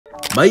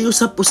May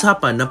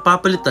usap-usapan na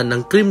papalitan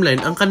ng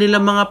Creamline ang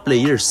kanilang mga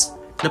players.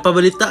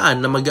 Napabalitaan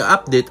na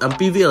mag-a-update ang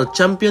PVL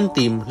champion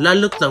team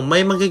lalo't nang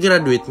may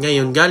mag-graduate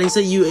ngayon galing sa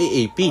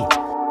UAAP.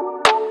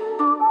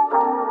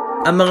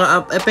 Ang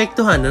mga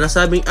apektuhan na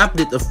nasabing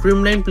update of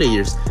Creamline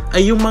players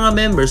ay yung mga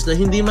members na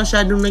hindi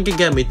masyadong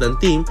nagagamit ng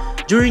team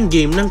during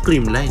game ng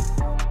Creamline.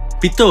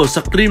 7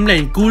 sa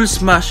Creamline Cool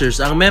Smashers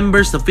ang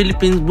members ng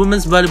Philippines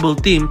Women's Volleyball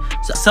Team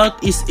sa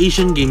Southeast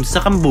Asian Games sa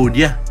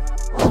Cambodia.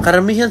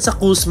 Karamihan sa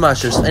Cool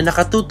Smashers ay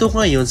nakatutok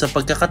ngayon sa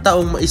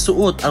pagkakataong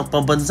maisuot ang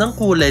pambansang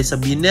kulay sa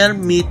Biner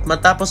meet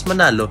matapos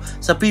manalo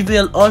sa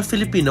PVL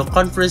All-Filipino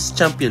Conference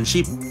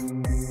Championship.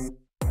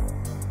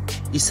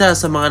 Isa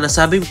sa mga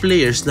nasabing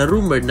players na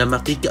rumored na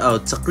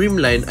makika-out sa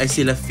Creamline ay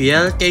sila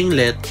Fiel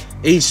Kainglet,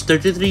 age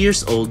 33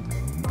 years old,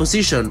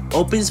 position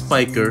open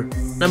spiker.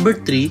 Number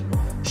 3,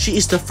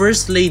 she is the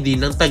first lady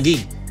ng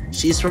Taguig.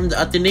 She is from the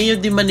Ateneo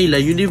de Manila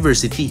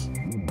University.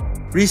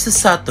 Risa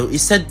Sato is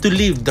said to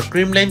leave the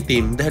Creamline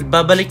team dahil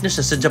babalik na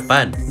siya sa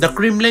Japan. The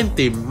Creamline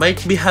team might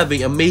be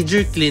having a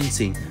major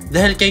cleansing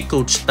dahil kay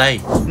Coach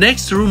Tai.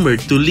 Next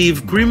rumored to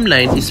leave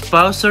Creamline is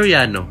Pao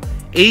Soriano,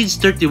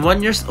 age 31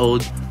 years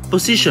old,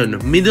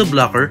 position middle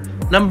blocker.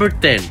 Number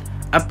 10,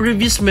 a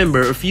previous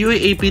member of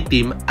UAAP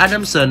team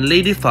Adamson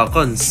Lady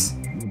Falcons.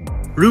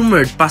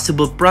 Rumored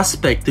possible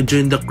prospect to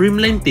join the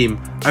Creamline team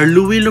are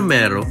Louie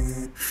Lumero,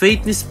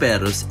 Faith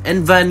Nisperos,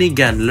 and Vanny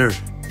Gandler.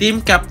 Team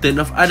captain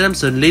of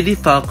Adamson Lady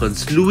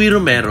Falcons, Louie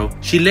Romero,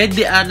 she led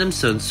the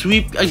Adamson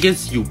sweep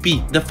against UP.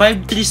 The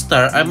 5-3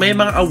 star ay may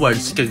mga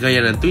awards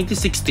kagaya ng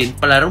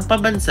 2016 Palarong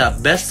Pambansa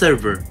Best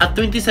Server at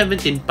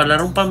 2017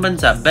 Palarong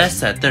Pambansa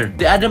Best Setter.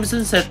 The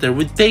Adamson setter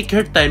would take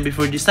her time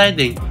before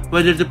deciding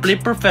whether to play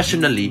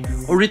professionally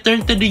or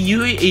return to the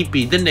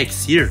UAAP the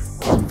next year.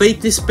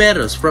 Faith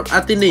Nisperos from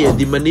Ateneo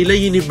de Manila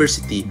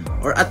University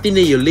or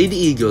Ateneo Lady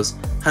Eagles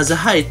has a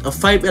height of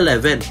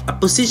 5'11", a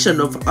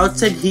position of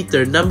outside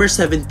hitter number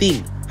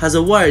 17, has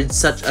awards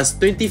such as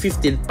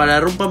 2015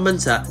 Palarong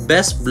Pambansa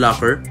Best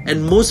Blocker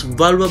and Most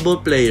Valuable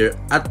Player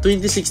at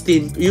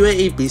 2016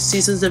 UAAP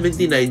Season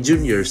 79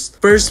 Juniors,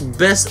 first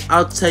Best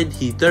Outside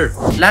Hitter.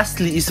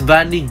 Lastly is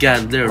Vanny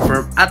Gandler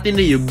from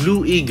Ateneo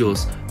Blue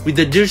Eagles with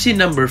the jersey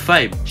number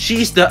 5. She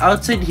is the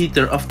outside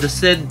hitter of the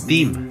said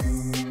team.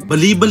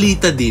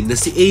 Bali-balita din na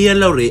si Ea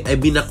Laure ay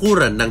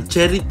binakuran ng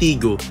Cherry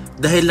Tigo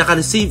dahil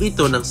naka-receive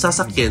ito ng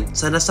sasakyan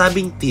sa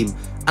nasabing team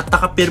at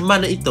nakapirma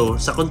na ito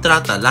sa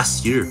kontrata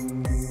last year.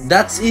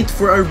 That's it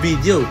for our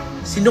video.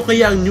 Sino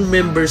kaya ang new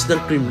members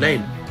ng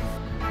Creamline?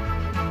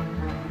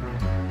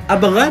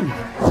 Abangan!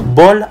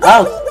 Ball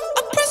out!